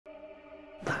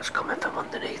That's coming from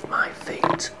underneath my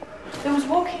feet. There was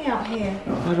walking out here.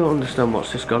 I don't understand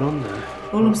what's just gone on there.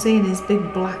 All I'm seeing is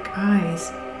big black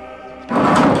eyes.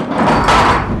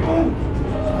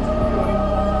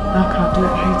 I can't do it,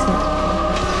 I hate it.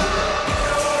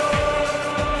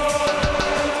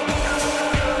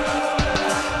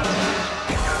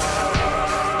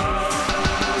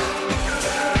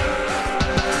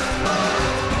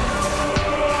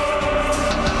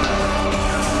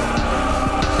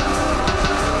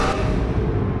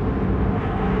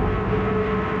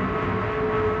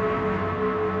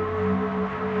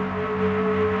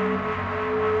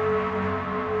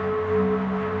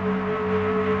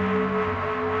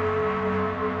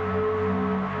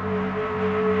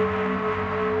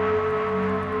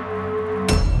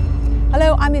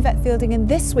 Hello, I'm Yvette Fielding, and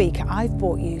this week I've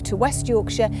brought you to West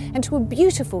Yorkshire and to a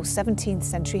beautiful 17th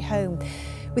century home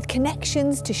with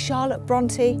connections to Charlotte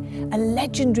Bronte, a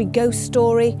legendary ghost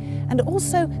story, and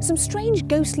also some strange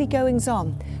ghostly goings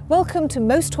on. Welcome to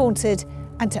Most Haunted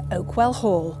and to Oakwell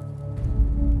Hall.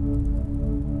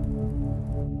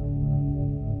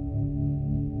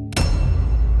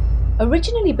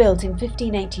 Originally built in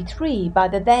 1583 by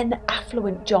the then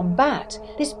affluent John Batt,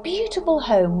 this beautiful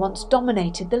home once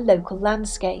dominated the local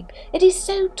landscape. It is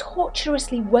so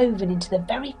tortuously woven into the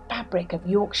very fabric of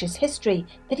Yorkshire's history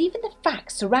that even the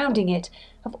facts surrounding it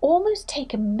have almost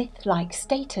taken myth-like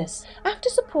status. After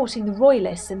supporting the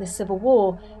Royalists in the Civil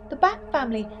War, the Batt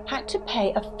family had to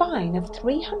pay a fine of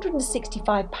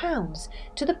 £365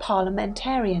 to the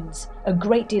parliamentarians, a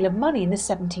great deal of money in the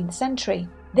 17th century.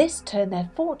 This turned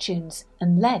their fortunes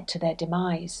and led to their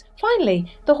demise.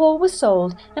 Finally, the hall was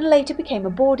sold and later became a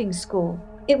boarding school.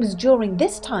 It was during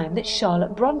this time that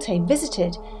Charlotte Bronte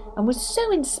visited and was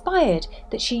so inspired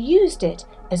that she used it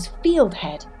as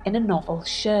fieldhead in a novel,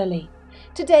 Shirley.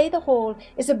 Today, the hall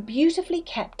is a beautifully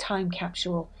kept time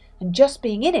capsule, and just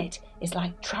being in it is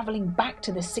like travelling back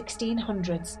to the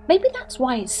 1600s. Maybe that's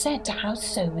why it's said to house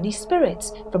so many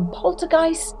spirits, from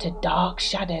poltergeists to dark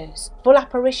shadows, full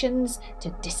apparitions to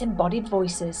disembodied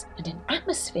voices, and an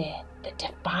atmosphere that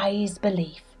defies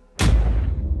belief.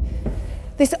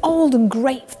 This old and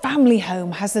great family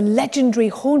home has a legendary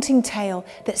haunting tale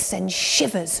that sends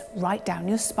shivers right down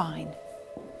your spine.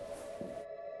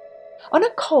 On a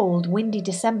cold, windy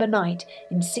December night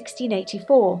in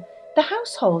 1684, the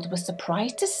household was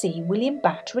surprised to see William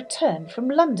Batt return from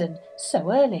London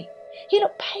so early. He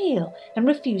looked pale and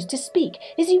refused to speak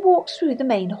as he walked through the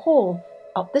main hall,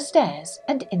 up the stairs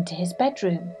and into his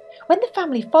bedroom. When the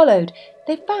family followed,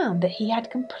 they found that he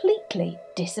had completely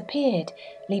disappeared,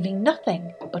 leaving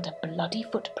nothing but a bloody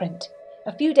footprint.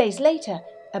 A few days later,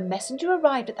 a messenger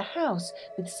arrived at the house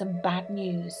with some bad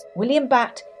news. William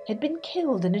Batt had been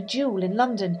killed in a duel in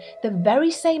London the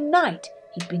very same night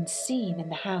he'd been seen in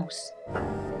the house.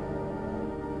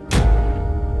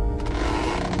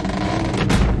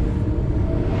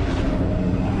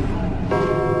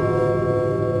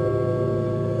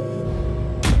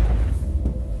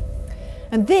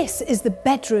 And this is the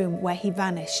bedroom where he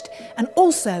vanished, and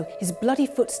also his bloody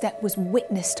footstep was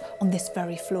witnessed on this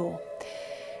very floor.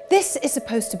 This is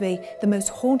supposed to be the most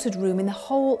haunted room in the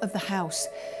whole of the house.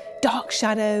 Dark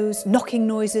shadows, knocking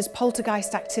noises,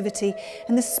 poltergeist activity,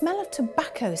 and the smell of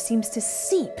tobacco seems to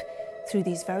seep through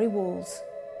these very walls.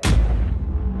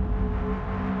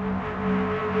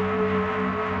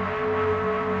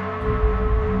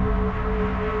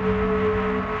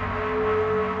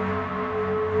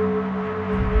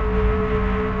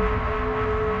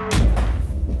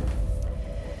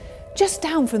 Just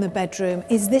down from the bedroom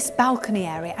is this balcony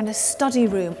area and a study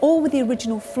room, all with the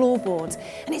original floorboards,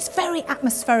 and it's very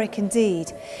atmospheric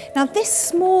indeed. Now, this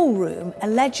small room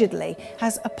allegedly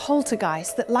has a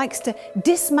poltergeist that likes to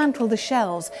dismantle the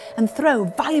shelves and throw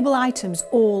valuable items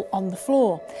all on the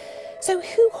floor. So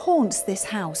who haunts this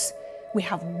house? We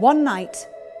have one night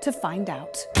to find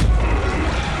out.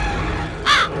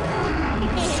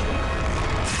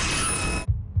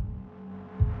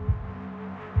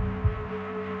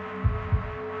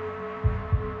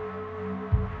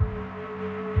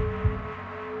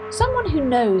 Someone who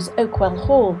knows Oakwell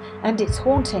Hall and its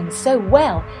hauntings so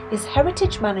well is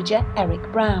heritage manager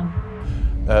Eric Brown.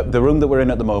 The room that we're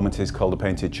in at the moment is called the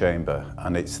Painted Chamber,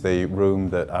 and it's the room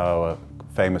that our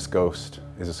famous ghost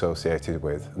is associated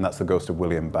with, and that's the ghost of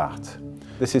William Batt.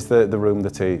 This is the room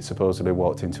that he supposedly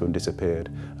walked into and disappeared,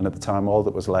 and at the time all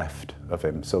that was left of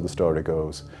him, so the story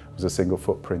goes, was a single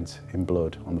footprint in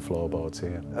blood on the floorboards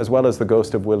here. As well as the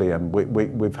ghost of William,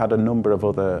 we've had a number of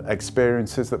other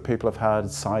experiences that people have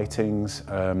had, sightings,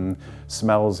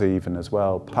 smells even as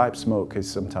well. Pipe smoke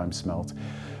is sometimes smelt.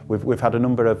 We've had a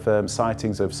number of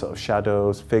sightings of sort of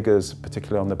shadows, figures,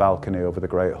 particularly on the balcony over the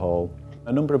Great Hall.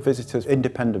 A number of visitors,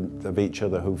 independent of each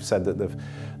other, who've said that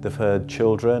they've heard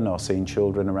children or seen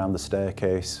children around the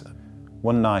staircase.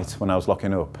 One night when I was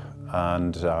locking up,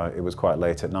 and it was quite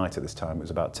late at night at this time, it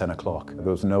was about 10 o'clock.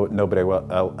 There was nobody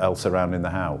else around in the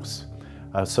house.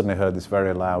 I suddenly heard this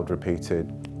very loud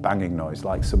repeated banging noise,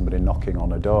 like somebody knocking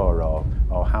on a door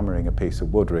or hammering a piece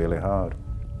of wood really hard.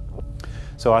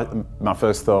 So my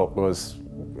first thought was,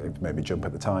 it made me jump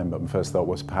at the time, but my first thought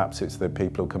was perhaps it's the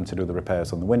people who come to do the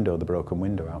repairs on the window, the broken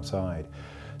window outside.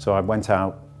 So I went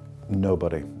out,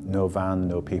 nobody, no van,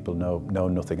 no people, no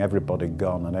nothing, everybody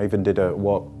gone. And I even did a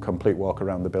complete walk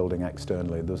around the building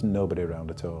externally. There's nobody around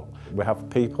at all. We have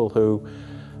people who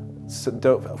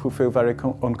feel very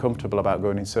uncomfortable about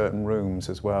going in certain rooms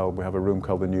as well. We have a room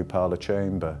called the New Parlour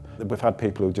Chamber. We've had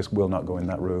people who just will not go in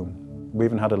that room. We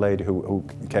even had a lady who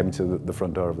came into the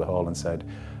front door of the hall and said,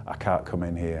 "I can't come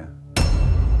in here."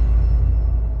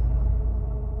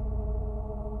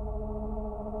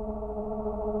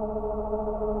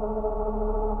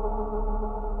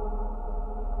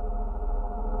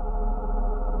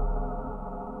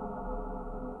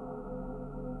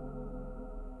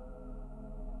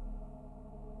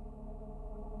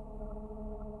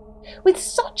 With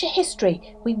such a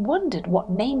history, we wondered what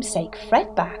namesake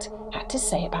Fred Bat had to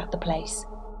say about the place.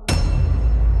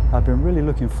 I've been really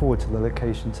looking forward to the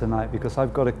location tonight because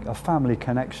I've got a family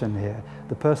connection here.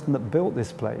 The person that built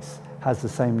this place has the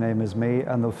same name as me,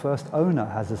 and the first owner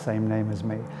has the same name as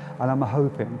me. And I'm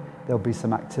hoping there'll be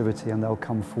some activity and they'll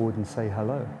come forward and say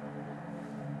hello.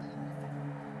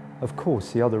 Of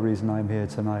course, the other reason I'm here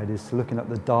tonight is looking at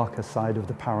the darker side of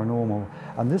the paranormal.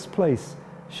 And this place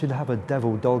should have a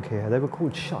devil dog here. They were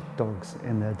called shut dogs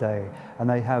in their day, and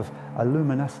they have a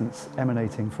luminescence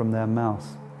emanating from their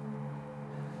mouths.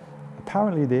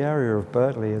 Apparently the area of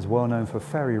Berkeley is well known for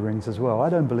fairy rings as well. I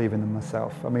don't believe in them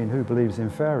myself. I mean, who believes in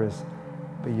fairies?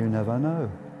 But you never know.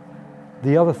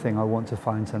 The other thing I want to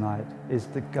find tonight is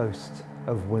the ghost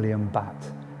of William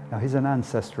Bat. Now, he's an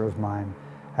ancestor of mine,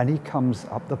 and he comes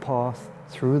up the path,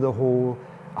 through the hall,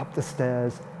 up the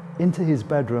stairs, into his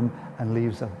bedroom, and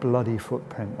leaves a bloody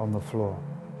footprint on the floor.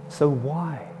 So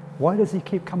why? Why does he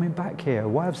keep coming back here?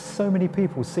 Why have so many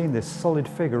people seen this solid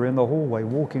figure in the hallway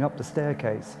walking up the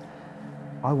staircase?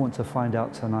 I want to find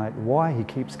out tonight why he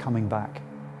keeps coming back.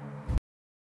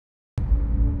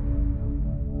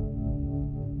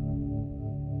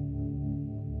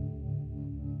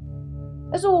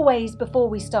 As always, before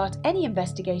we start any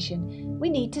investigation, we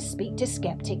need to speak to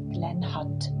skeptic Glenn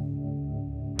Hunt.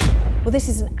 Well, this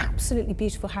is an absolutely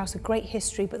beautiful house, a great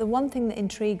history, but the one thing that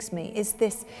intrigues me is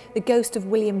the ghost of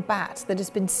William Bat that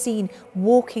has been seen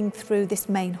walking through this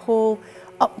main hall,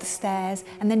 up the stairs,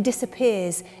 and then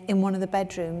disappears in one of the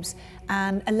bedrooms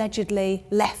and allegedly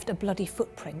left a bloody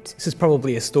footprint. This is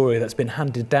probably a story that's been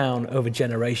handed down over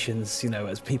generations, you know,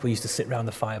 as people used to sit around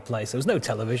the fireplace. There was no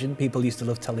television. People used to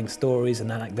love telling stories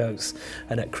and anecdotes,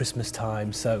 and at Christmas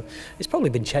time. So it's probably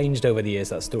been changed over the years,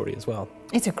 that story as well.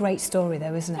 It's a great story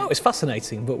though, isn't it? Oh, it's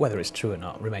fascinating, but whether it's true or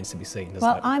not remains to be seen, doesn't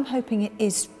Well, it? I'm hoping it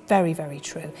is very, very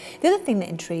true. The other thing that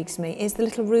intrigues me is the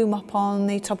little room up on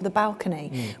the top of the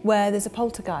balcony where there's a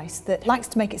poltergeist that likes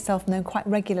to make itself known quite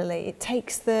regularly. It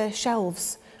takes the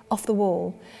shelves off the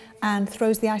wall and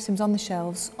throws the items on the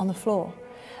shelves on the floor.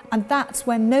 And that's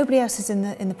when nobody else is in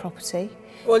the property.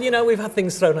 Well, you know, we've had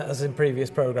things thrown at us in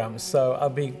previous programmes, so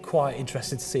I'd be quite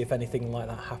interested to see if anything like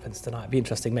that happens tonight. It'd be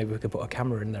interesting, maybe we could put a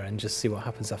camera in there and just see what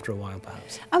happens after a while,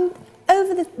 perhaps.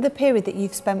 Over the period that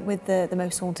you've spent with the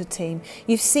Most Haunted team,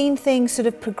 you've seen things sort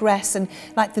of progress, and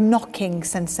like the knocking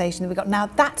sensation that we've got now,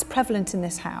 that's prevalent in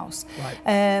this house.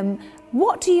 Right.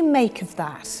 What do you make of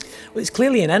that? Well, it's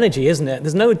clearly an energy, isn't it?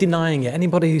 There's no denying it.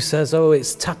 Anybody who says, oh,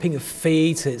 it's tapping of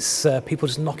feet, it's people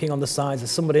just knocking on the sides,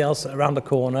 there's somebody else around the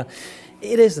corner.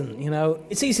 It isn't, you know.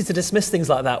 It's easy to dismiss things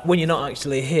like that when you're not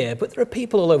actually here, but there are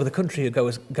people all over the country who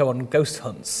go on ghost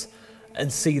hunts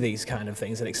and see these kind of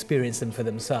things and experience them for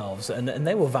themselves, and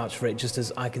they will vouch for it, just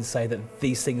as I can say that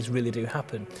these things really do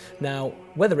happen. Now,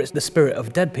 whether it's the spirit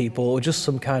of dead people or just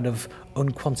some kind of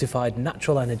unquantified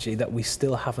natural energy that we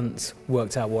still haven't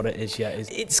worked out what it is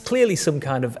yet, it's clearly some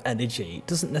kind of energy. It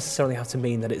doesn't necessarily have to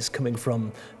mean that it's coming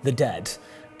from the dead,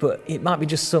 but it might be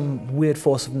just some weird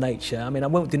force of nature. I mean, I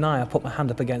won't deny I put my hand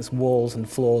up against walls and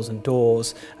floors and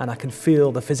doors, and I can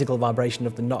feel the physical vibration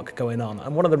of the knock going on.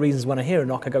 And one of the reasons when I hear a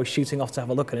knock, I go shooting off to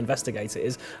have a look and investigate it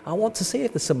is I want to see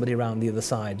if there's somebody around the other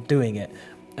side doing it.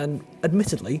 And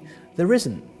admittedly, there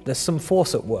isn't. There's some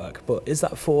force at work, but is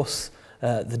that force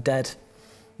the dead?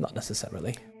 Not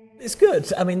necessarily. It's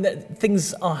good. I mean,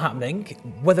 things are happening,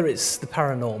 whether it's the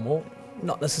paranormal.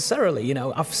 Not necessarily, you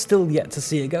know, I've still yet to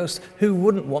see a ghost. Who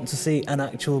wouldn't want to see an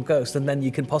actual ghost? And then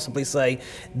you can possibly say,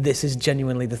 this is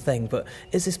genuinely the thing. But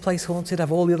is this place haunted?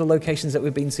 Have all the other locations that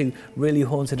we've been to really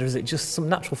haunted? Or is it just some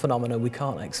natural phenomena we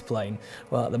can't explain?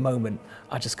 Well, at the moment,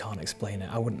 I just can't explain it.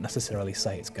 I wouldn't necessarily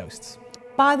say it's ghosts.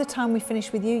 By the time we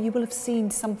finish with you, you will have seen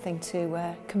something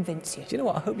to convince you. Do you know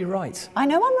what? I hope you're right. I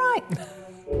know I'm right.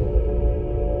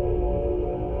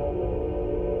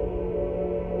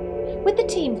 With the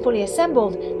team fully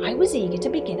assembled, I was eager to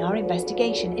begin our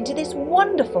investigation into this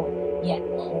wonderful yet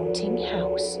haunting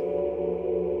house.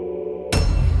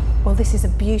 Well, this is a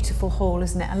beautiful hall,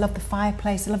 isn't it? I love the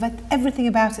fireplace. I love everything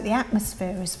about it. The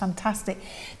atmosphere is fantastic.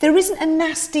 There isn't a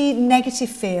nasty,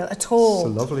 negative feel at all.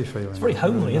 It's a lovely feeling. It's very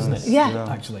homely, isn't it? Yeah.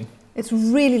 Actually. It's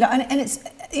really, and it's,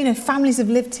 you know, families have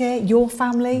lived here, your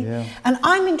family. Yeah. And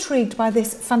I'm intrigued by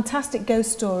this fantastic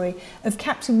ghost story of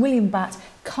Captain William Batt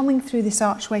coming through this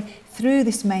archway, through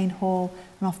this main hall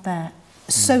and off there.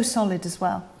 So solid as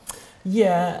well.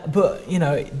 Yeah, but, you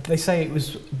know, they say it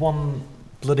was one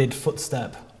bloodied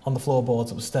footstep on the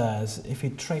floorboards upstairs. If he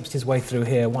traipsed his way through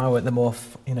here, why weren't there more,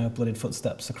 you know, blooded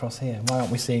footsteps across here? Why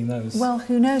aren't we seeing those? Well,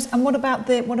 who knows? And what about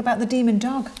the demon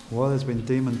dog? Well, there's been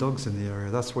demon dogs in the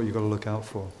area. That's what you've got to look out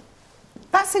for.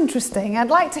 That's interesting. I'd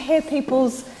like to hear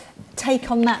people's take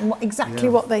on that and exactly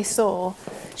what they saw.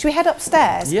 Should we head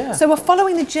upstairs? Yeah. So we're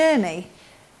following the journey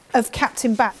of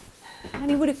Captain Batt.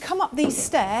 And he would have come up these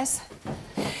stairs.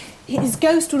 His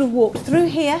ghost would have walked through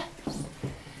here,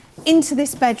 into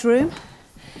this bedroom.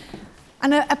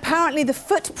 And apparently the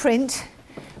footprint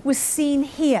was seen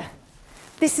here.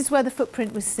 This is where the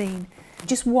footprint was seen.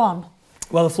 Just one.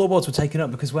 Well, the floorboards were taken up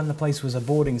because when the place was a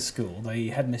boarding school, the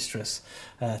headmistress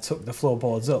took the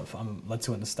floorboards up, I'm led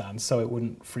to understand, so it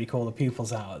wouldn't freak all the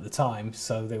pupils out at the time,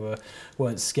 so they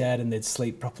weren't scared and they'd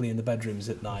sleep properly in the bedrooms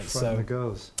at night. Frighten the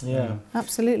girls. Yeah.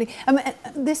 Absolutely. I mean,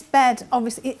 this bed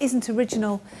obviously isn't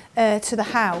original to the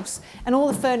house, and all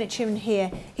the furniture in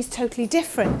here is totally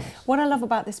different. What I love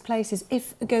about this place is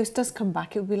if a ghost does come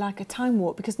back, it would be like a time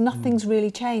warp because nothing's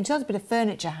really changed. There's a bit of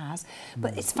furniture has,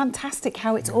 but it's fantastic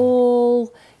how it's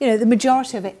all, you know, the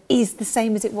majority of it is the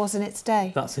same as it was in its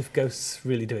day. That's if ghosts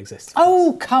really do exist.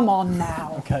 Oh, come on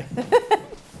now. Okay.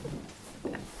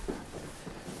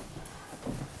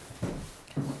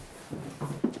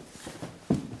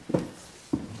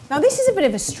 Now, this is a bit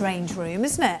of a strange room,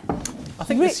 isn't it? I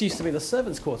think this used to be the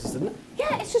servants' quarters, didn't it?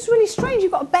 Yeah, it's just really strange.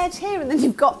 You've got a bed here and then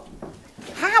you've got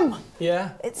ham.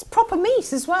 Yeah. It's proper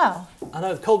meat as well. I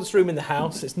know, the coldest room in the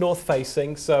house, it's north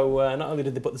facing, so not only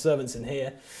did they put the servants in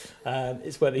here,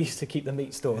 it's where they used to keep the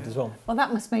meat stored as well. Well,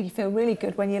 that must make you feel really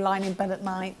good when you're lying in bed at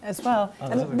night as well. Oh,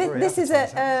 And this is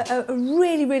a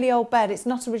really, really old bed. It's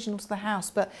not original to the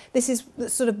house, but this is the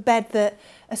sort of bed that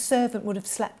a servant would have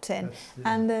slept in,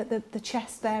 and the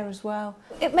chest there as well.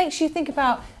 It makes you think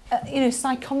about you know,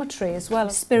 psychometry as well,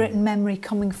 spirit and memory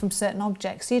coming from certain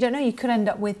objects. So you don't know, you could end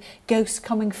up with ghosts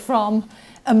coming from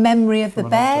a memory of the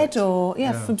bed or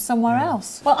from somewhere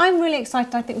else. Well, I'm really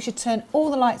excited. I think we should turn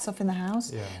all the lights off in the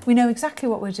house. Yeah. We know exactly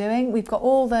what we're doing. We've got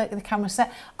all the cameras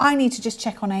set. I need to just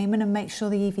check on Eamon and make sure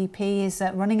the EVP is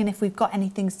running and if we've got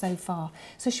anything so far.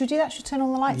 So should we do that? Should we turn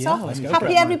all the lights off? Let's go.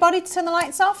 Happy everybody to turn the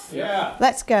lights off? Yeah.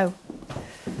 Let's go.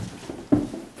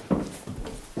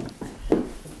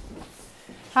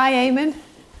 Hi Eamon.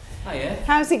 Hiya.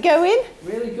 How's it going?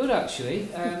 Really good, actually.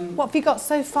 What have you got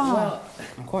so far? Well,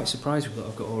 I'm quite surprised with what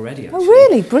I've got already, Oh actually.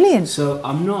 really? Brilliant. So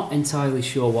I'm not entirely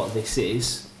sure what this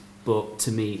is, but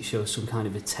to me it shows some kind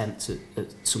of attempt at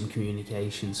some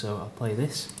communication, so I'll play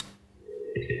this.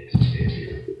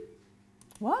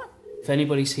 What? If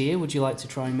anybody's here, would you like to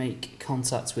try and make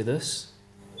contact with us?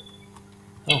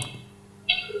 Oh.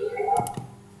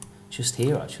 Just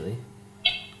here, actually.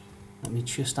 Let me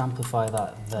just amplify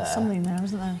that there. There's something there,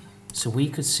 isn't there? So we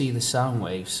could see the sound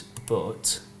waves,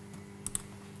 but...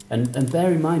 And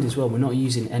bear in mind as well, we're not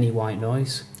using any white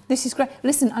noise. This is great.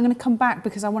 Listen, I'm going to come back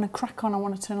because I want to crack on. I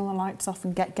want to turn all the lights off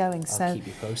and get going. I'll keep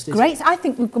you posted. Great. I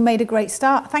think we've made a great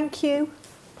start. Thank you.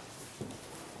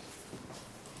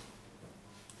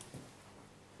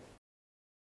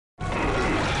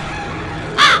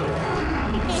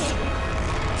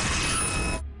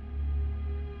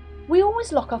 We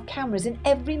always lock off cameras in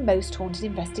every most haunted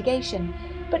investigation,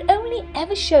 but only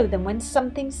ever show them when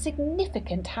something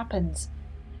significant happens.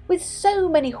 With so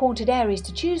many haunted areas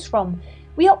to choose from,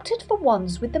 we opted for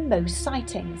ones with the most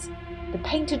sightings: the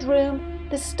painted room,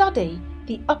 the study,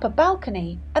 the upper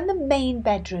balcony and the main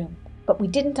bedroom. But we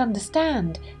didn't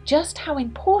understand just how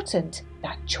important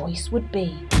that choice would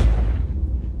be.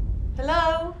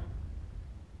 Hello?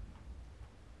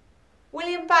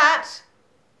 William Batt?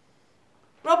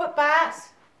 Robert Batt?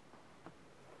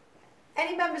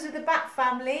 Any members of the bat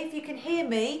family, if you can hear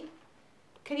me,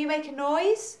 can you make a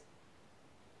noise?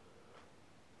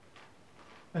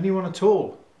 Anyone at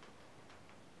all?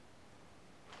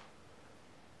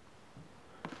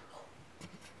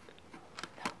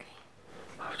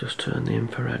 I've just turned the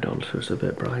infrared on so it's a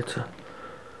bit brighter.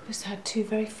 Just had 2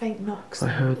 very faint knocks. I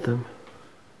heard them.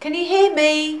 Can you hear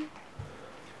me?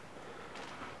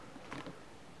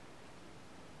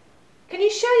 Can you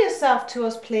show yourself to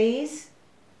us, please?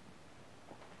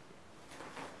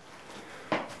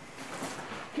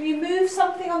 Can you move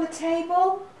something on the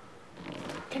table?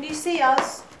 Can you see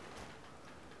us?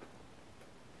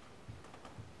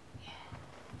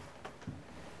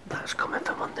 That's coming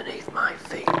from underneath my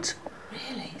feet.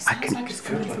 Really? It sounds like it's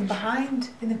coming from behind,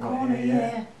 in the corner,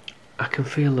 yeah. I can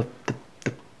feel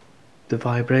the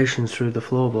vibrations through the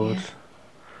floorboards.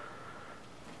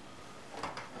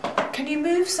 Can you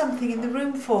move something in the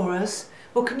room for us?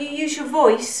 Or can you use your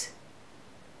voice?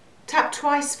 Tap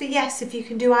twice for yes if you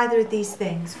can do either of these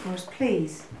things for us,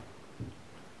 please.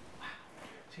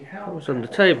 That was on the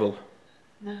table.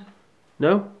 No.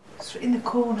 No? It's in the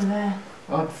corner there.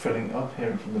 I'm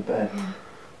hearing from the bed. Yeah.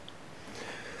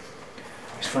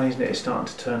 It's funny, isn't it? It's starting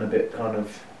to turn a bit kind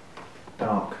of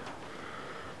dark.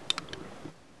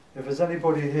 If there's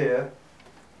anybody here,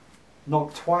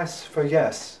 knock twice for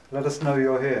yes. Let us know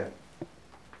you're here.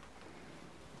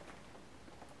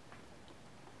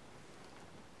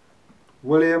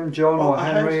 William, John or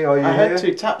Henry, are you here? I heard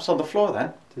 2 taps on the floor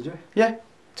then. Did you? Yeah,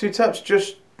 2 taps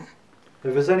just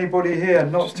If there's anybody here,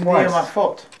 knock just near twice. my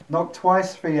foot. Knock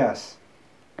twice for yes.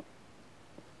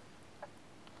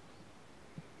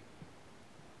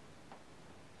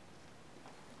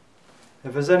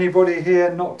 If there's anybody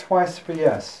here, knock twice for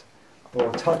yes.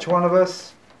 Or touch one of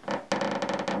us. Oh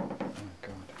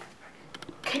God.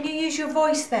 Can you use your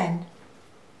voice then?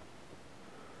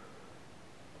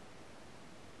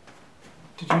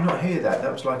 Did you not hear that?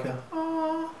 That was like a...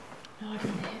 No, I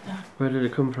didn't hear that. Where did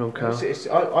it come from, Carl?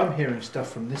 I'm hearing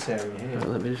stuff from this area here. Right,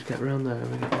 let me just get round there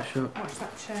and get a shot. What's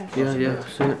that chair? Yeah, I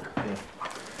see it.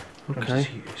 Yeah. Okay.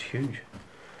 It's huge.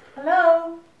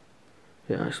 Hello?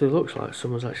 It actually looks like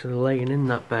someone's actually laying in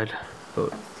that bed,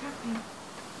 but What's happening?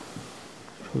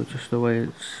 it's probably just the way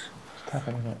it's... It's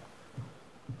tapping, isn't it?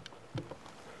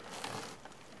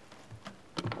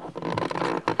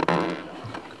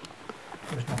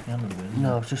 There's nothing under the bed.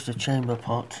 No, it's just a chamber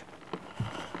pot.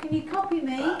 Can you copy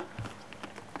me?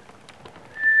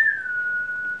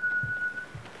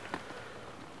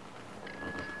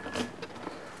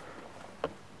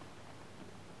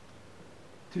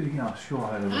 Do it again. I'm sure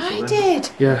I heard a whistle I then. did.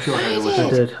 Yes, I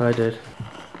I did.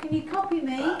 Can you copy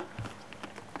me?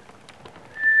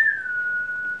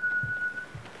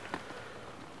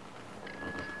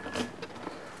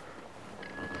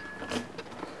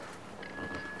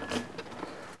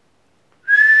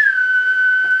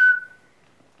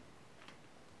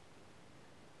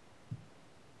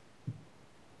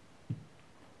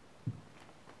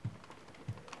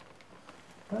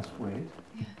 That's weird.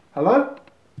 Yeah. Hello?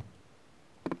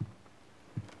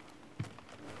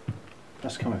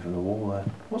 That's coming from the wall there.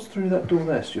 What's through that door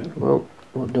there, Stuart? Well,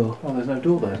 what door? Oh, there's no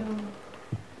door there.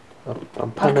 I'm I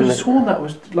could panning have it. sworn that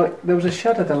was like there was a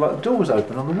shadow there, like the door was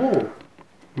open on the wall.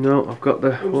 No, I've got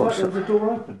the... It was like there was a door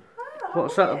open.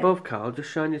 What's that above, Carl? Just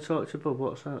shine your torch above.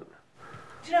 What's that?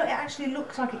 Do you know, it actually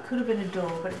looks like it could have been a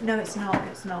door, but no, it's not.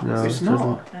 It's not. No, It's it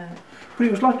not. No. But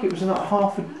it was like it was like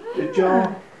half a jar.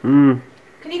 Hmm.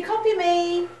 Can you copy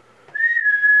me? Wow,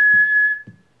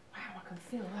 I can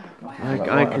feel that. Wow.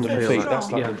 I can That's feel strong.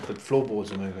 That's like Yeah. the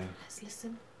floorboards are moving. Let's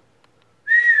listen.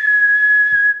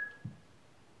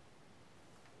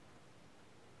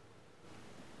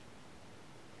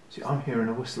 See, I'm hearing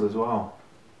a whistle as well.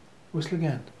 Whistle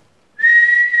again.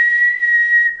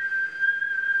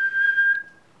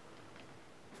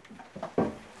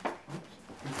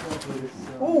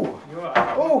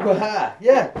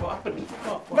 Yeah. What happened?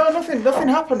 No, nothing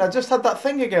happened. I just had that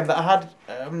thing again that I had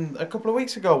a couple of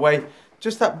weeks ago, where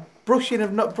just that brushing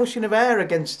of air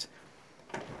against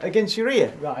your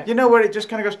ear. Right. You know, where it just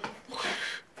kind of goes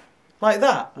like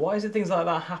that. Why is it things like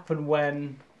that happen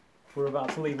when we're about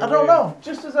to leave the I don't room? know.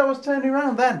 Just as I was turning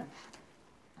around then.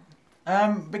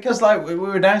 Because like we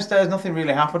were downstairs, nothing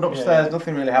really happened. Upstairs, Yeah.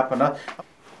 nothing really happened.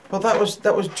 But that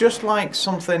was just like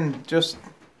something just.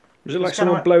 Was it like It's kinda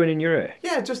someone like- blowing in your ear?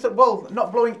 Yeah, just that. Well,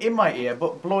 not blowing in my ear,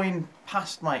 but blowing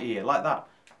past my ear like that.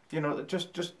 You know,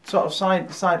 just sort of side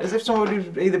to side, as if somebody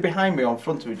was either behind me or in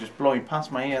front of me, just blowing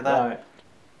past my ear there. Right.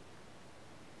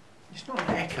 It's not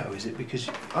an echo, is it? Because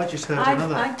I just heard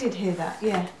another. I did hear that,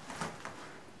 yeah.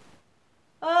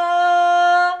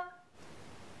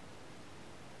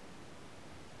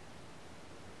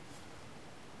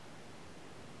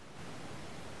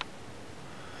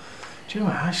 Do you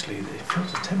know what, actually, it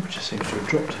feels the temperature seems to have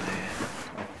dropped in here.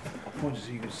 The point is,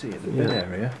 you can see it, the bed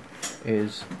area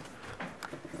is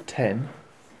 10.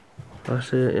 I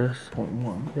see it, yes.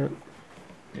 0.1. Yep.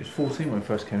 It was 14 when we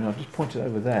first came in. I've just pointed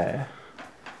over there.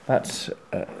 That's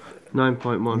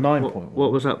 9.1. 9.1.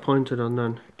 What was that pointed on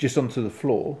then? Just onto the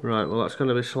floor. Right, well that's going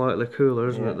to be slightly cooler,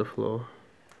 isn't it, the floor?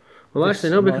 Well, This actually,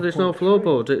 no, because there's no 9.3.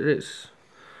 floorboards.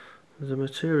 There's a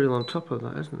material on top of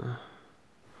that, isn't there?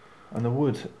 And the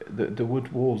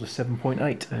wood walls are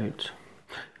 7.8. 8.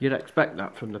 You'd expect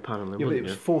that from the panelling, Yeah, but wouldn't it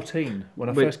was you? 14 when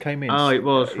I first came in. Oh, it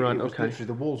was, right, It was okay. literally,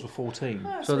 the walls were 14.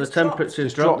 Oh, So the it's dropped.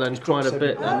 temperature's dropped then It's quite a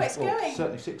bit Oh, then. it's going.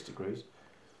 Certainly 6 degrees.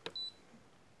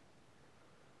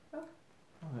 Oh,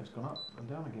 it's gone up and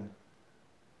down again.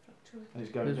 And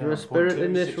it's going Is down. there a spirit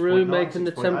in this room making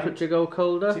the temperature go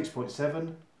colder?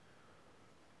 6.7,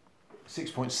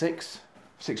 6.6,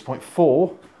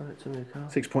 6.4, Right, to me, Carl.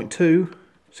 6.2,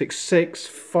 6.6,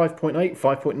 5.8,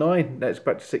 5.9. That's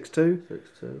back to 6.2,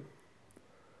 6.2.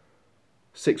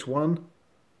 6.1.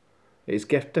 It's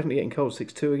definitely getting cold.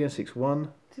 6.2 again, 6.1.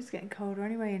 It's just getting colder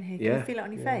anyway in here. Can Yeah. you feel it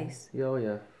on your face? Yeah, oh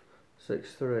yeah.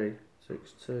 6.3,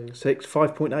 6.2. 6,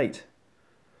 5.8.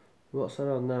 What's that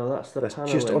on now? That's the That's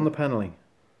panelling. just on the panelling.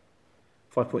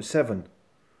 5.7.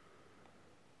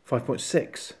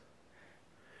 5.6.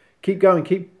 Keep going,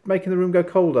 keep making the room go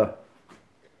colder.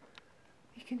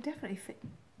 You can definitely fit.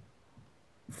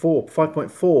 4,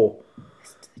 5.4.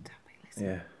 Listen to the tapping. Listen.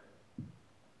 Yeah.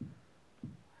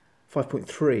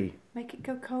 5.3. Make it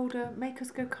go colder. Make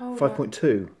us go colder.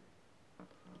 5.2.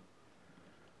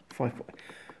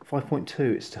 5.2.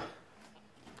 It's still.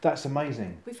 That's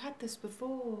amazing. We've had this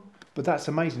before. But that's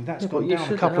amazing. That's Yeah, but gone you down a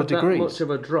shouldn't couple of have degrees. that much of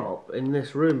a drop in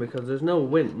this room because there's no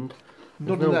wind.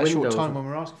 Not There's in no that short windows. time when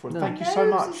we're asking for it. No. Thank you My so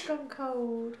nose much. has gone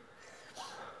cold.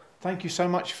 Thank you so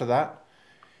much for that.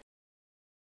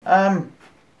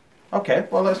 Okay,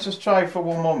 well let's just try for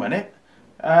one more minute.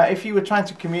 If you were trying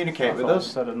to communicate with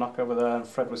us. I heard a knock over there and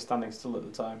Fred was standing still at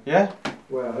the time. Yeah?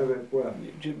 Where?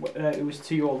 It was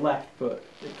to your left, but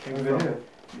it came from...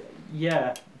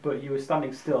 Yeah, but you were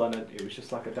standing still and it was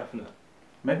just like a definite...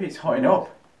 Maybe it's hotting up.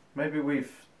 Maybe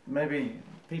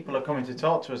people are coming to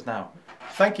talk to us now.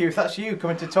 Thank you. If that's you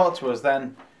coming to talk to us,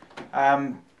 then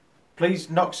please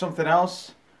knock something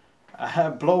else.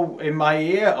 Blow in my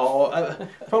ear, or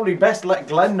probably best let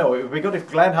Glenn know. It would be good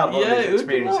if Glenn had one of these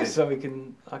experiences. Nice, so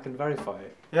I can verify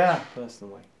it. Yeah.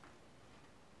 Personally.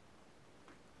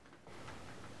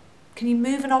 Can you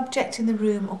move an object in the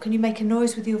room, or can you make a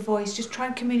noise with your voice? Just try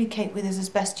and communicate with us as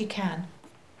best you can.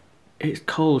 It's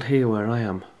cold here where I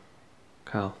am,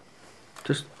 Carl.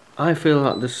 I feel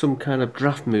like there's some kind of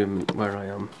draft movement where I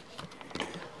am.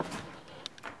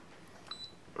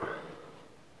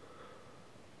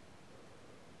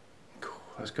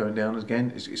 That's going down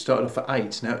again. It started off at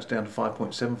 8, now it's down to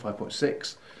 5.7,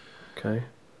 5.6. Okay.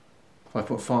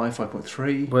 5.5,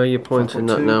 5.3. Where are you pointing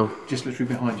that now? Just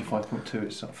literally behind you, 5.2,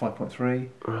 it's at 5.3.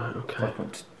 Right, okay.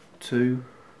 5.2.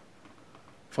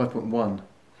 5.1.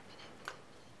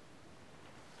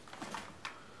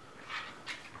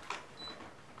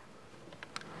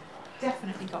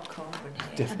 Definitely got colder in here.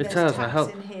 Definitely. And It there's has, I taps have.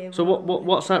 in here. So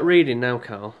what's that reading now,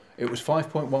 Carl? It was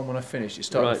 5.1 when I finished. It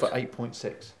started off Right. at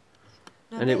 8.6.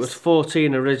 No, And it was this-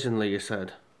 14 originally, you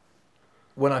said?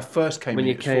 When I first came When in,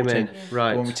 you it was came 14. in,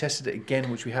 right. When we tested it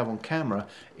again, which we have on camera,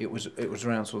 it was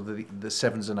around sort of the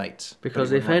 7s and 8s.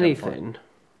 Because if anything,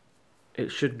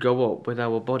 it should go up with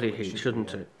our body heat,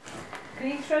 shouldn't it? Can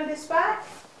you throw this back?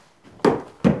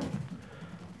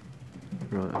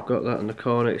 Right, I've got that in the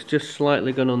corner. It's just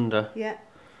slightly gone under. Yeah.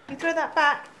 You throw that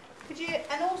back. Could you?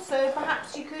 And also,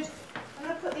 perhaps you could. I'm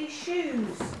going to put these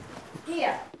shoes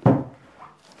here.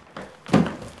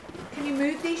 Can you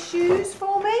move these shoes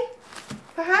for me?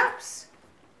 Perhaps.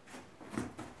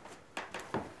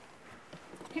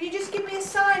 Can you just give me a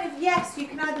sign of yes? You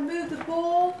can either move the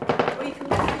ball, or you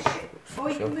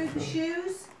can move the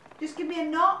shoes. Just give me a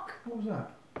knock. What was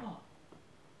that? Oh.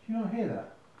 Do you not hear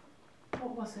that?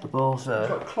 What was it? The ball's It was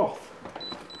there. like cloth.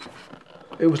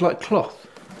 It was like cloth.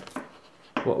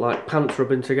 What, like pants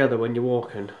rubbing together when you're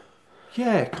walking?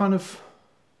 Yeah, kind of.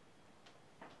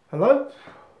 Hello?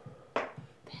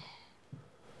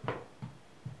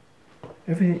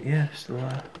 Everything, yeah, still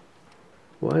there.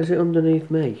 Why is it underneath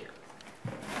me?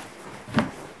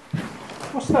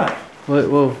 What's that? Wait,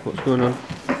 whoa, what's going on?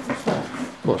 What's that?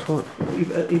 What's what?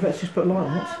 Yvette's just put a light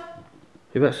on. What?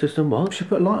 Yvette's just done what? She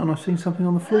put a light on. I've seen something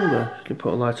on the floor there. You can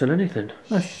put a light on anything.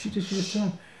 No, she just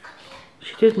turned.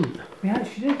 She didn't. Yeah,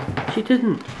 she did. She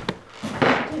didn't.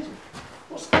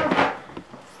 What's that?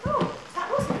 Oh,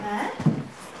 that wasn't there.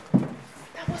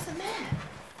 That wasn't there.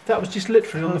 That was just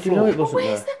literally on How the do you floor. know it wasn't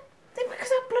Where's there? that? Then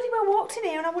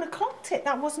and I would have clocked it.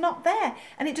 That was not there,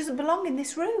 and it doesn't belong in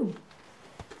this room.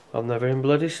 I've never even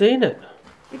bloody seen it.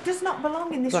 It does not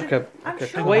belong in this It's like room. a, I'm like a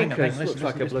sure. Quaker's, looks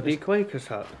like a bloody Quaker's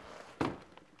hat.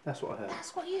 That's what I heard.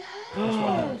 That's what you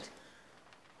heard.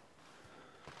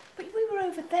 But we were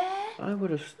over there. I would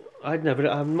have. I've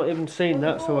not even seen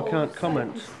that, so I can't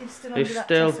comment. It's still. It's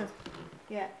still.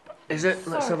 Yeah. Is it?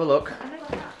 Let's Sorry. have a look. I know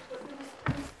that, but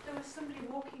there was somebody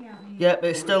walking out here. Yep,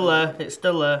 it's still there. It's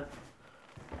still there.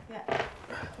 Yeah.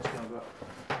 It's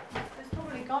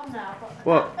probably gone now. But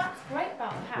What? That's great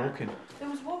about the hat. Walking. There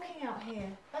was walking out here.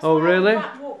 That's Oh, why really? The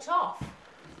rat walked off.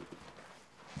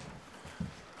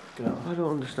 I don't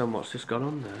understand what's just gone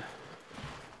on there.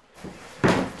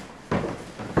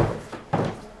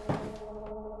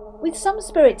 With some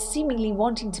spirits seemingly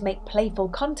wanting to make playful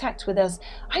contact with us,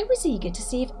 I was eager to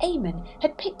see if Eamon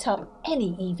had picked up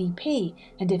any EVP,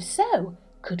 and if so,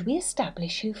 could we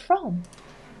establish who from?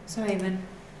 So, Eamon,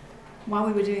 while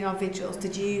we were doing our vigils,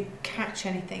 did you catch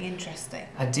anything interesting?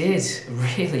 I did,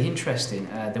 really interesting.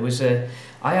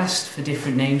 I asked for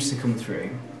different names to come through,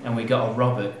 and we got a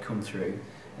Robert come through.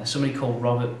 Somebody called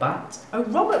Robert Bat. Oh,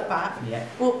 Robert Bat? Yeah.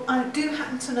 Well, I do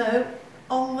happen to know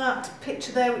on that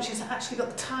picture there, which has actually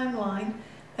got the timeline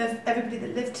of everybody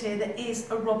that lived here, there is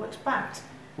a Robert Bat.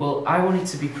 Well, I wanted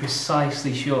to be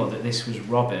precisely sure that this was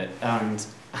Robert, and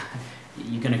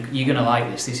you're gonna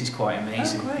like this. This is quite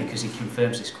amazing because he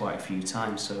confirms this quite a few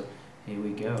times. So here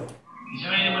we go. Is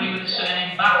there anybody with the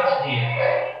surname Bat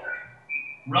here?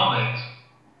 Robert.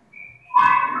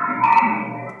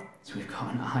 So we've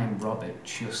got an I'm Robert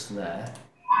just there.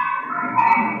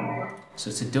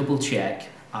 So to double check,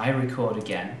 I record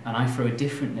again, and I throw a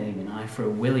different name in. I throw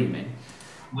William in.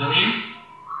 William?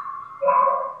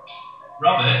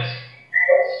 Robert?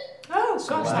 Oh, So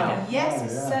gosh, wow. yes,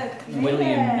 it's so clear.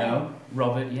 William, no.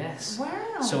 Robert, yes.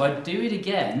 Wow. So I do it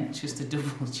again, just to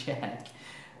double check.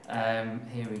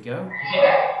 Here we go. Is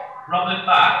it Robert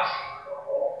Bat?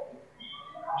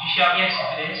 Would you shout yes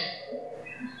if it is?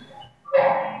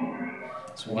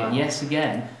 So we get yes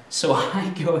again. So I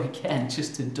go again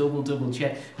just to double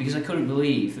check because I couldn't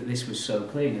believe that this was so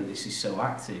clear, that this is so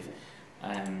active.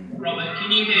 Robert,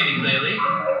 can you hear me clearly?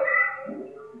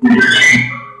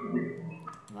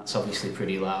 That's obviously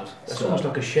pretty loud. It's almost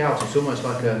like a shout. It's almost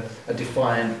like a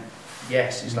defiant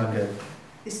yes. It's like a.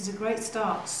 This is a great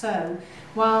start. So,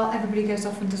 while everybody goes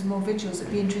off and does more vigils,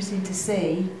 it'd be interesting to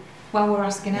see, while we're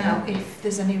asking out, if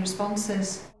there's any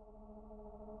responses.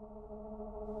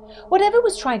 Whatever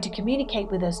was trying to communicate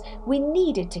with us, we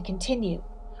needed to continue.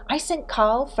 I sent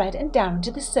Carl, Fred and Darren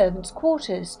to the servants'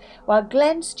 quarters, while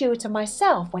Glenn, Stuart and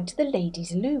myself went to the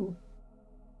ladies' loo.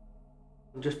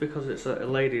 Just because it's a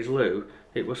ladies' loo,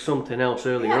 it was something else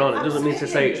earlier Yeah, on. It doesn't mean to say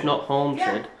absolutely. it's not haunted.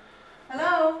 Yeah.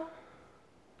 Hello?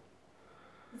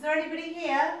 Is there anybody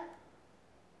here?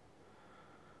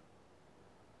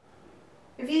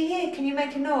 If you're here, can you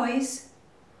make a noise?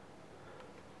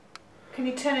 Can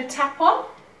you turn a tap on?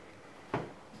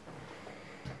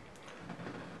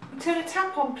 Turn a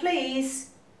tap on,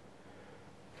 please.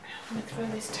 I'm going to throw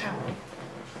this towel.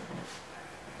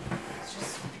 It's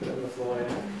just...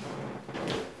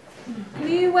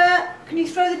 Can you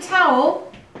throw the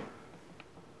towel?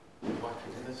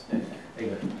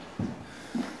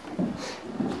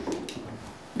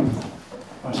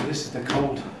 Oh, so this is the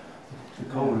cold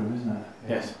room, isn't it?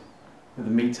 Yes. With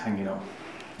the meat hanging up.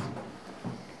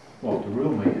 What, the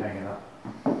real meat hanging up?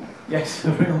 Yes,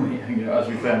 the real meat hanging up, as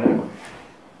we found out.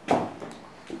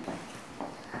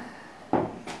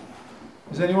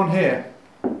 Is anyone here?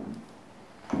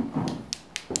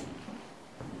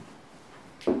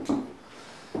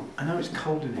 I know it's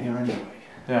cold in here anyway.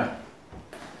 Yeah.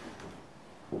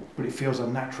 But it feels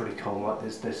unnaturally cold, like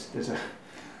there's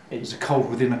It's a cold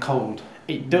within a cold.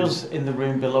 It does in the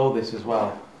room below this as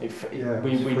well. We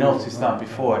noticed that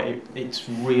before. It's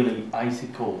really icy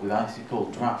cold with icy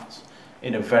cold drafts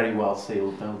in a very well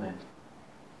sealed building.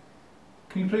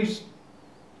 Can you please...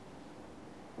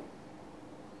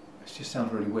 It just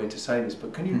sounds really weird to say this,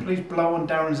 but can you please blow on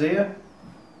Darren's ear?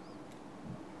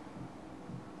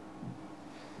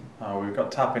 Oh, we've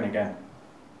got tapping again.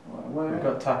 We've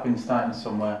got tapping starting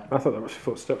somewhere. I thought that was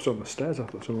footsteps on the stairs. I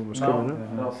thought someone was No, coming up.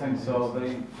 I don't think so.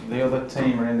 The other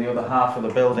team are in the other half of the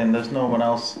building. There's no one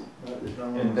else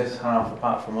in this half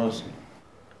apart from us.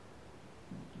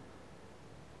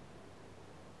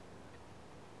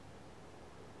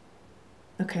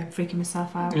 Okay, I'm freaking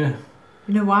myself out. Yeah.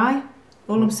 You know why?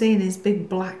 All I'm seeing is big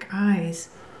black eyes.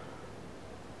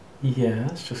 Yeah,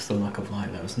 that's just the lack of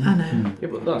light though, isn't it? I know. Yeah,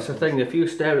 but that's the thing. If you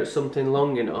stare at something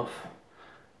long enough,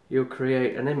 you'll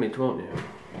create an image, won't you?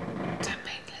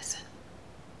 Tapping, listen.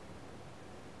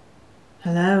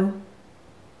 Hello?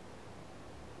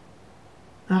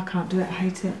 I can't do it, I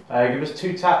hate it. Give us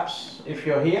 2 taps if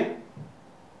you're here.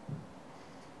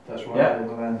 That's right Yeah. on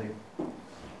the landing.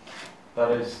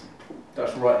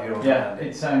 That's right here on the landing.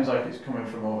 It sounds like it's coming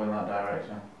from over in that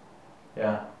direction.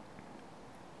 Yeah.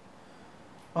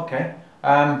 Okay.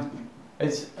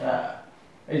 Is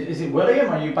it William?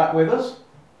 Are you back with us?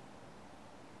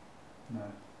 No.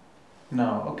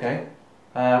 No. Okay.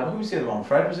 Who was the other one?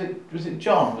 Fred? Was it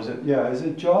John? Was it? Yeah, is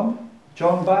it John?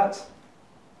 John Bat?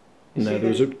 No,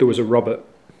 there was a Robert.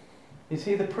 Is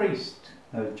he the priest?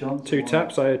 No, John. 2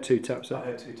 taps. I heard 2 taps. I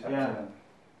heard 2 taps. Yeah.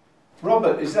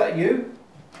 Robert, is that you?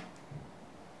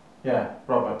 Yeah,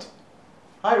 Robert.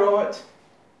 Hi, Robert.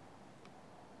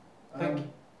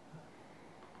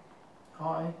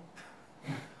 Hi.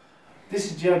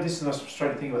 This is the most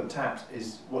frustrating thing about the taps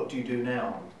is what do you do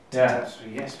now? 2 taps for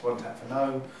yes, 1 tap for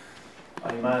no.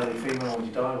 Are you male or female when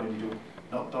you die? When you do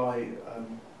not die?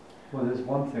 Well, there's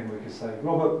one thing we could say.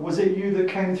 Robert, was it you that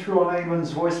came through on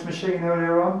Eamon's voice machine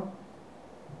earlier on?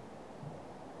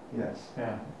 Yes.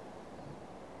 Yeah.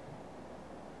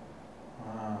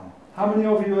 Wow. How many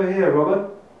of you are here, Robert?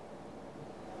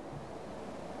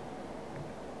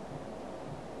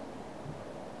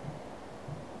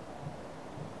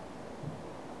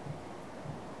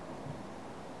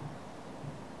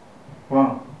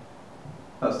 Wow.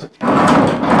 That's the...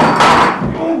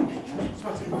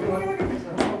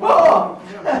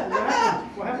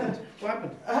 What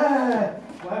happened?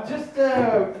 Just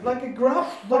like a grab.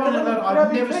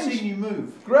 I've never seen you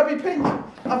move. Grabby pinch.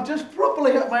 I've just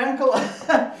properly hurt my ankle.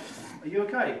 Are you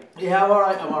okay? Yeah, I'm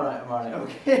alright.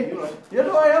 Okay. You're right. Yeah,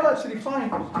 no, I am actually fine.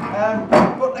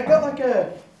 But I got like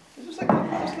it's just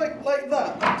like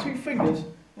that, like 2 fingers,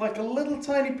 like a little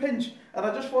tiny pinch, and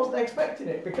I just wasn't expecting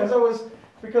it because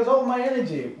all my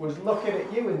energy was looking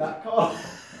at you in that corner.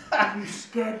 You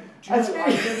scared? Do you know,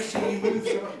 I've never seen you move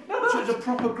so it's a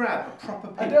proper grab, a proper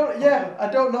pinch. I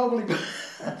don't normally.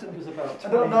 There's about 20, I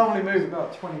don't normally move. There's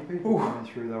about 20 people coming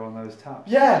through there on those taps.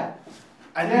 Yeah.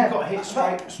 And you got hit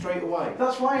straight away.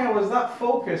 That's why I was that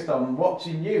focused on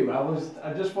watching you.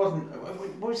 I just wasn't.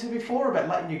 What you said before about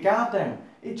letting your guard down.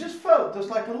 It just felt just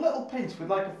like a little pinch with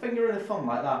like a finger and a thumb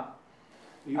like that.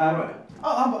 Are you alright?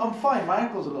 I'm fine. My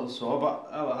ankle's a little sore, but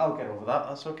I'll get over that.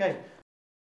 That's okay.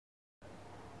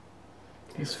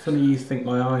 It's funny you think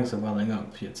my eyes are welling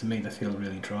up, yet to me they feel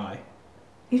really dry.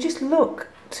 You just look,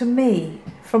 to me,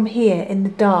 from here in the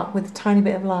dark with a tiny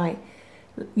bit of light,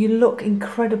 you look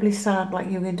incredibly sad, like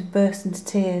you're going to burst into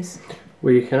tears.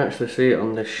 Well, you can actually see it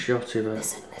on this shot of it.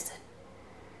 Listen. It's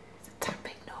a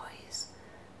tapping noise.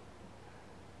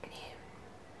 Can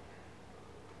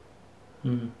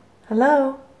you hear it?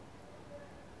 Hello?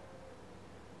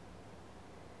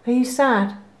 Are you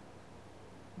sad?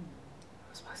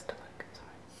 That's my stomach, sorry.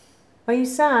 Are you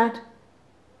sad?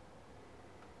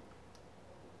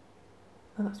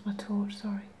 Oh, that's my torch,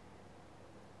 sorry.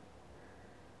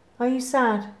 Are you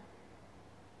sad?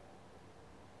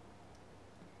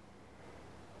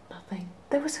 Nothing.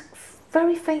 There was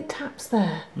very faint taps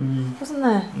there, wasn't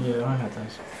there? Yeah, I had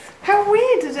those. How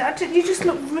weird is it? You just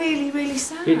look really, really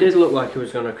sad. He did look like he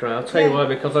was going to cry. I'll tell you why,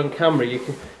 because on camera you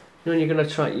can, when you're going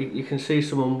to try, you can see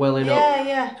someone welling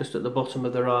up just at the bottom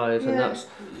of their eyes,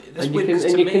 and you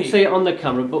can see it on the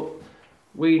camera. But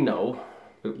we know,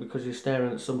 because you're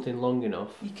staring at something long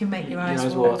enough, you can make your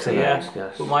eyes water. Yes.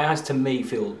 But my eyes, to me,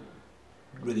 feel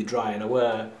really dry, and I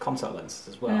wear contact lenses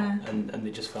as well, and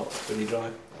they just felt really dry.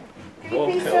 Can you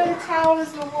please throw the towel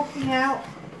as we're walking out?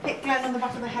 Hit Glenn on the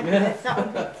back of the head with it. That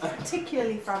would be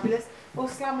particularly fabulous. Or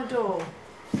slam a door.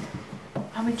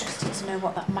 I'm interested to know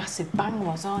what that massive bang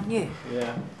was, aren't you?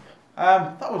 Yeah.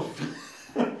 That was.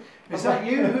 Is that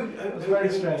you? It was very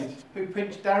strange. Who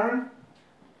pinched Darren?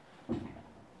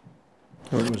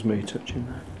 Oh, it was me touching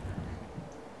that.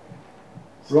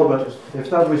 Robert, if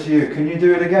that was you, can you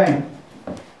do it again?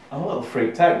 I'm a little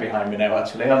freaked out behind me now.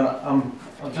 Actually,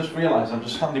 I've just realised I'm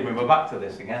just standing with my back to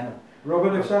this again.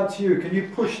 Robert, if that's you, can you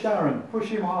push Darren? Push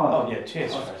him hard. Oh yeah,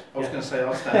 cheers. I was going to say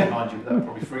I'll stand behind you, but that would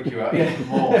probably freak you out even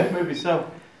more. Maybe so.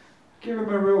 Give him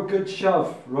a real good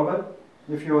shove, Robert,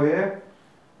 if you're here.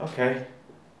 Okay.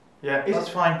 Yeah, that's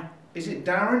fine. Is it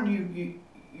Darren?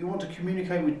 You want to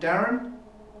communicate with Darren?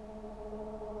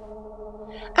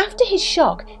 After his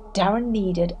shock, Darren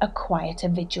needed a quieter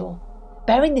vigil.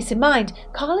 Bearing this in mind,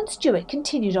 Carl and Stuart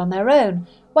continued on their own,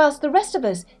 whilst the rest of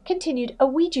us continued a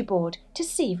Ouija board to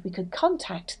see if we could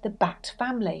contact the Bat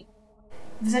family.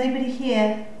 If there's anybody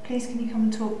here, please can you come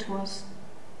and talk to us?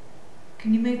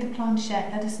 Can you move the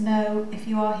planchette? Let us know if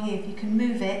you are here. If you can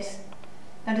move it,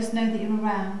 let us know that you're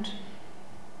around.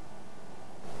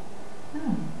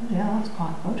 Oh, yeah, that's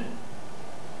quite good.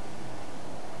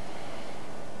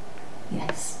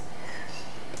 Yes.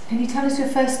 Can you tell us your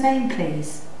first name,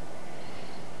 please?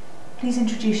 Please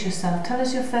introduce yourself. Tell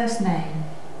us your first name.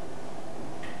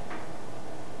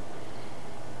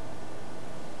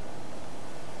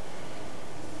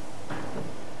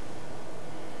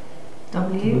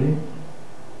 W.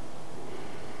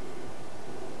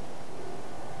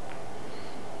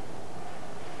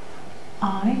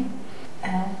 I.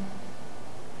 L.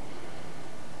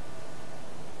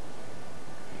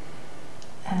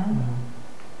 L.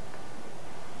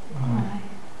 I.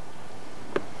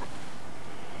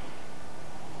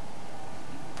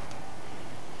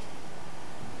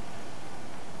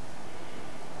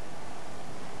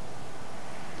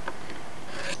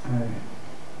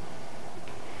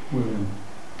 William.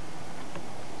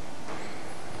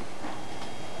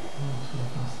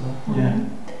 Yeah.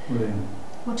 William.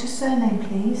 What's your surname,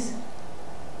 please?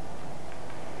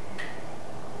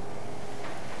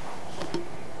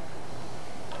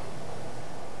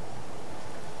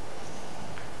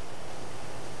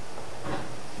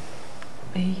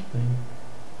 B.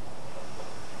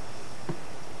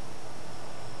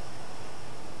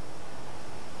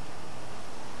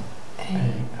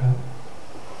 A.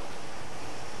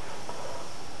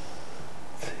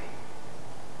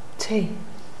 T.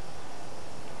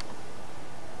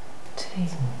 T.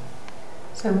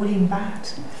 So William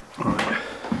Bat. Alright.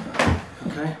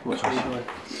 Okay, what's your way?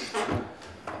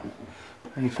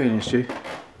 How you feeling, Stu?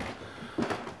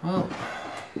 Well,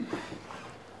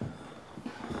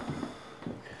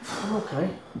 I'm okay.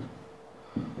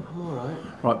 I'm alright.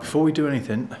 Right, before we do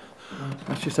anything,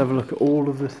 let's just have a look at all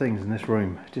of the things in this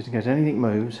room, just in case anything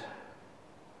moves.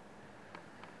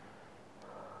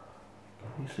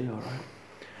 You see alright?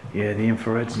 Yeah, the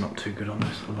infrared's not too good on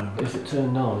this at the moment. Is it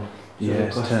turned on? Yeah,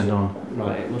 it's turned on.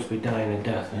 Right, it must be dying a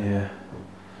death. Yeah.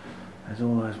 There's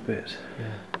all those bits.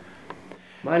 Yeah.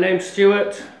 My name's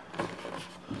Stuart.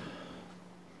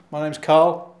 My name's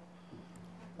Carl.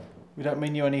 We don't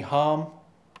mean you any harm.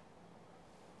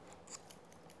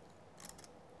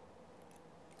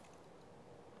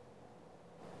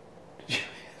 Did you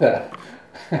hear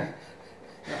that?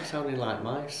 That sounded like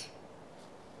mice.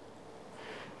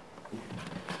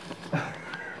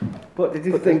 What did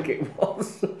you think it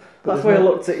was? That's why I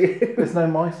looked at you. There's no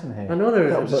mice in here. I know there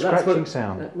isn't. That was a scratching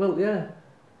sound. Well, yeah.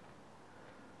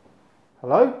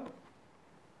 Hello?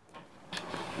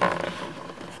 I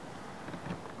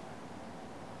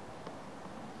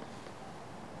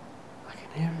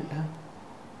can hear it now.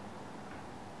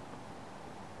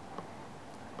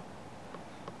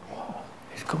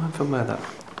 It's coming from where that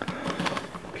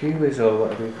peewees or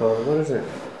whatever you call it. What is it?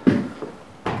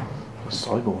 A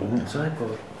sideboard, isn't it?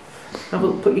 Sideboard. Have a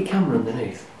look, put your camera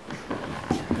underneath.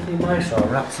 Any mice or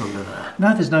rats under there?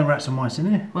 No, there's no rats or mice in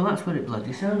here. Well, that's what it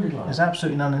bloody sounded like. There's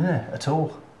absolutely none in here at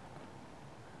all.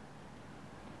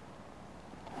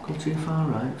 Go too far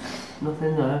right.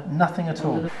 Nothing there. Nothing at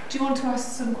all. Do you want to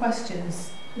ask some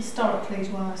questions? Historically, do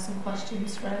you want to ask some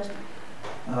questions, Fred?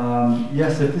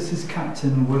 Yes, so this is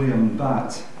Captain William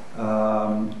Bat.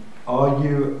 Are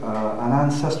you an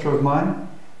ancestor of mine?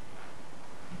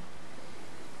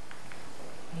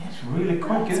 It's really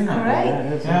quick, That's isn't it?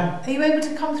 great. Yeah. Are you able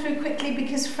to come through quickly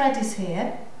because Fred is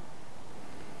here?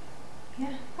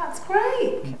 Yeah, that's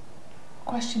great.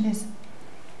 Question is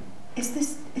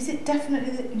it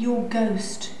definitely your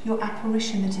ghost, your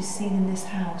apparition that is seen in this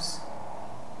house?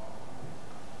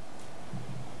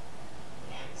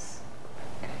 Yes.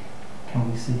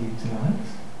 Can we see you tonight?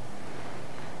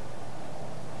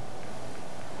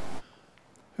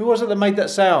 Who was it that made that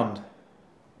sound?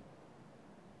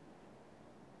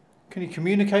 Can you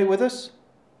communicate with us?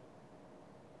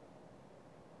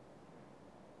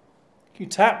 Can you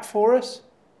tap for us?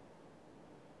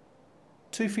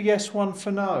 2 for yes, 1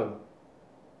 for no.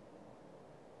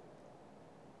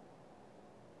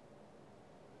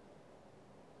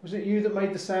 Was it you that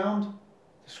made the sound?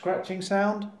 The scratching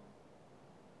sound?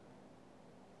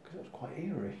 Because it was quite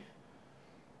eerie.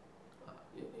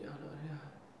 Yeah,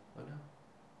 I know.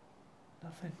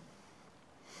 Nothing.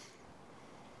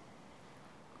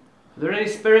 Are there any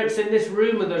spirits in this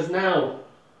room with us now?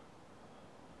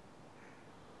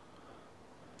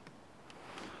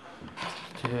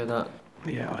 Did you hear that?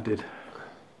 Yeah, I did.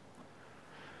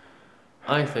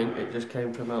 I think it just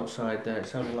came from outside there. It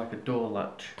sounded like a door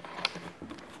latch.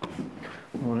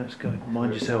 Well, let's go.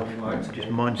 Mind yourself. Just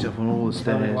mind yourself on all the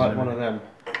stairs. Sounded like one of them.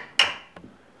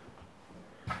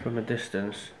 From a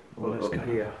distance. Well, let's go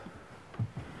here.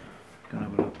 Go and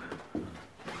have a look.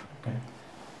 Okay.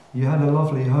 You had a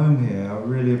lovely home here. I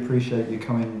really appreciate you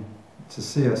coming to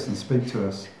see us and speak to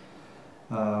us.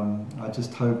 I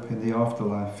just hope in the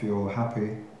afterlife you're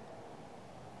happy.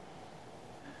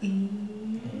 E.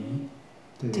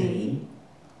 D.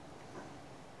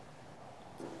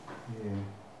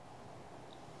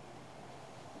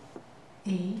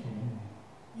 E.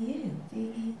 U. D.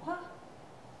 E. What?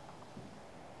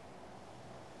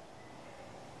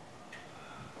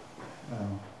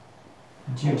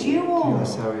 Jewel.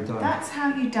 That's how he died. That's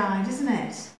how you died, isn't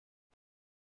it?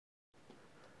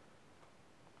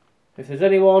 If there's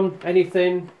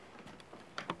anything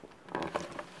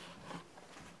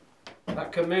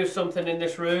that can move something in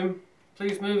this room,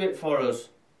 please move it for us.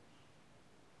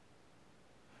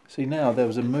 See now, there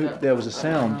was a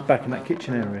sound back in that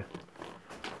kitchen area.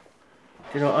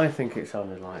 Do you know what I think it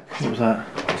sounded like? What was that?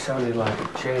 It sounded like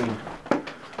a chain.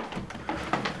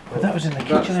 But that was in the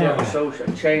kitchen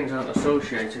area. Chains aren't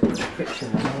associated with the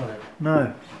kitchen, are they?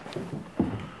 No.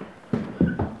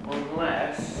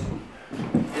 Unless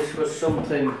this was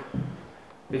something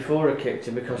before a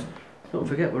kitchen, because don't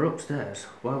forget we're upstairs.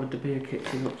 Why would there be a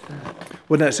kitchen upstairs?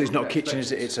 Well, no, so it's not a kitchen,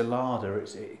 is it? It's a larder.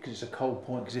 Because it's a cold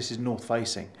point. Because this is north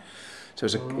facing, so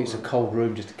it's a cold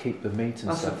room just to keep the meat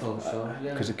and stuff. I suppose so.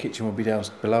 Yeah. Because the kitchen will be down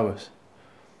below us,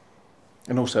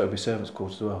 and also it'll be servants'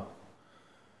 quarters as well.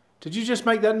 Did you just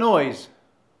make that noise?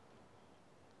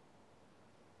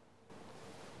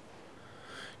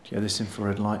 Yeah, this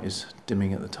infrared light is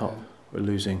dimming at the top. We're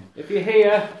losing. If you're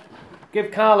here, give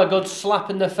Carl a good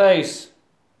slap in the face.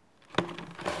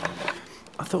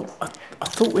 I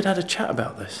thought we'd had a chat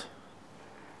about this.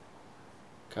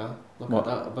 Carl, look at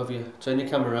that above you. Turn your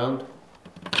camera around.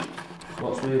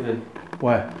 What's moving?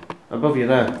 Where? Above you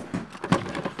there.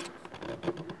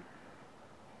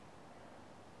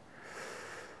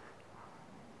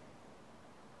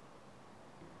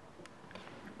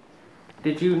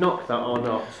 Did you knock that or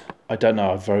not? I don't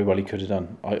know. Very well he could have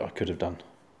done. I could have done.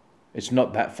 It's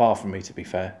not that far from me, to be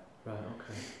fair. Right,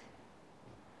 okay.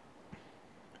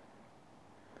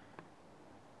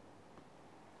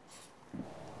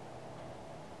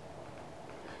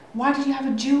 Why did you have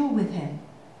a duel with him?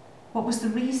 What was the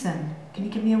reason? Can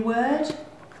you give me a word?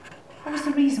 What was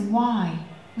the reason? Why?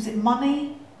 Was it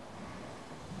money?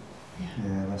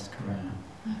 Yeah, that's correct.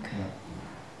 Okay.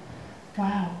 Yeah.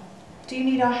 Wow. Do you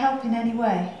need our help in any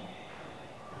way?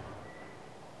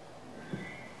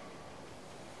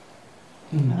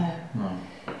 Hello. No.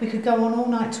 We could go on all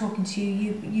night talking to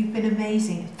you. You've been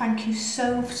amazing. Thank you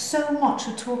so much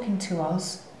for talking to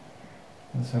us.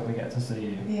 Let's hope we get to see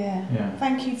you. Yeah.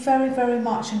 Thank you very, very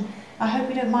much, and I hope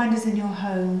you don't mind us in your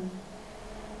home.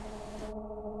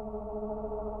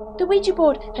 The Ouija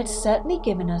board had certainly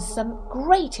given us some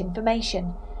great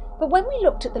information, but when we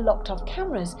looked at the locked-off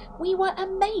cameras, we were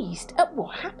amazed at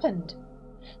what happened.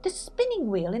 The spinning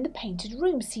wheel in the painted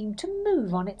room seemed to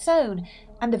move on its own,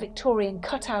 and the Victorian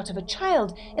cutout of a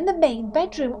child in the main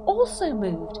bedroom also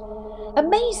moved.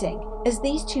 Amazing as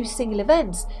these two single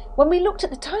events, when we looked at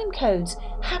the time codes,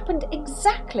 happened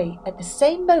exactly at the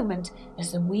same moment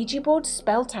as the Ouija board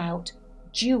spelt out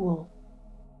duel.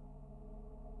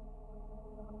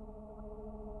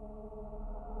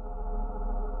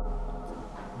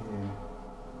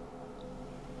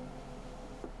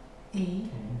 E.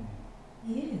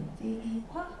 U. D. E.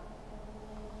 What?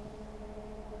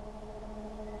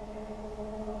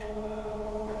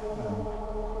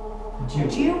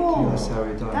 Duel. That's how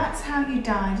he died. That's how you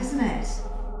died, isn't it?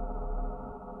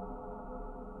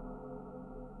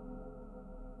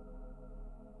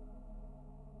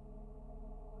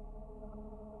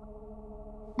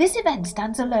 This event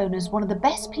stands alone as one of the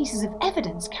best pieces of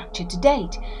evidence captured to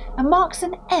date and marks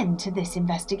an end to this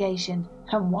investigation.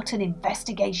 And what an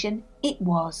investigation it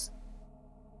was.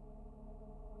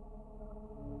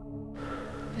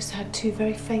 Just had two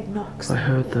very faint knocks. I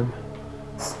heard them.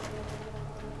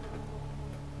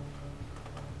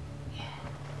 Yeah.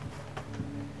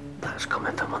 That's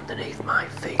coming from underneath my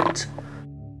feet.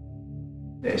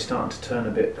 It's starting to turn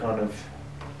a bit kind of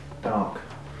dark.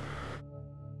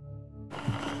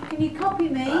 Can you copy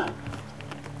me?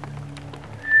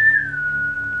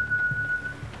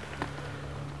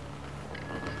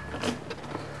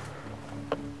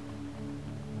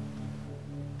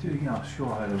 Yeah,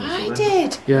 sure I heard a whistle. I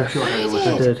did. Yeah, sure I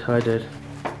did.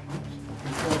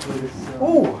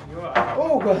 Oh,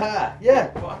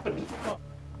 yeah. What happened?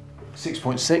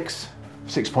 6.6,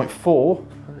 6.4,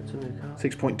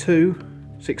 6.2,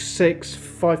 6.6,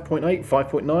 5.8,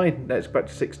 5.9. Let's back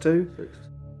to 6.2.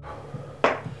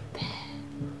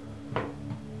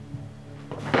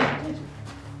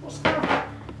 What's that?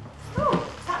 Oh,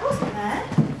 that wasn't there.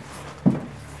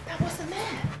 That wasn't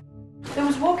there. There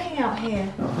was walking out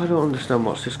here. I don't understand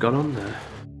what's just gone on there.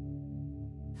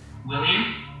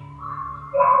 William?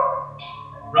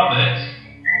 Robert?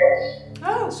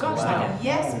 Oh, So gosh, wow.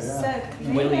 yes, it's so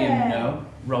clear. William, no.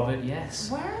 Robert, yes.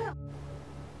 Wow.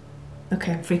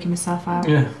 Okay, I'm freaking myself out.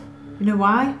 Yeah. You know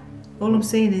why? All I'm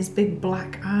seeing is big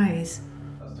black eyes.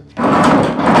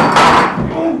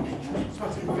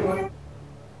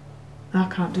 I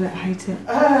can't do it, I hate it.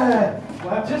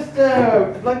 Just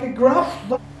like a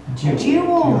grab.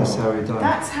 Duel. That's how he died.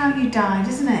 That's how you died,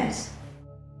 isn't it?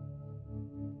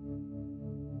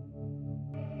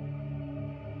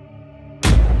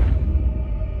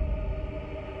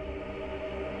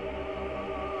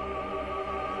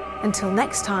 Until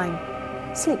next time,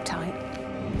 sleep tight.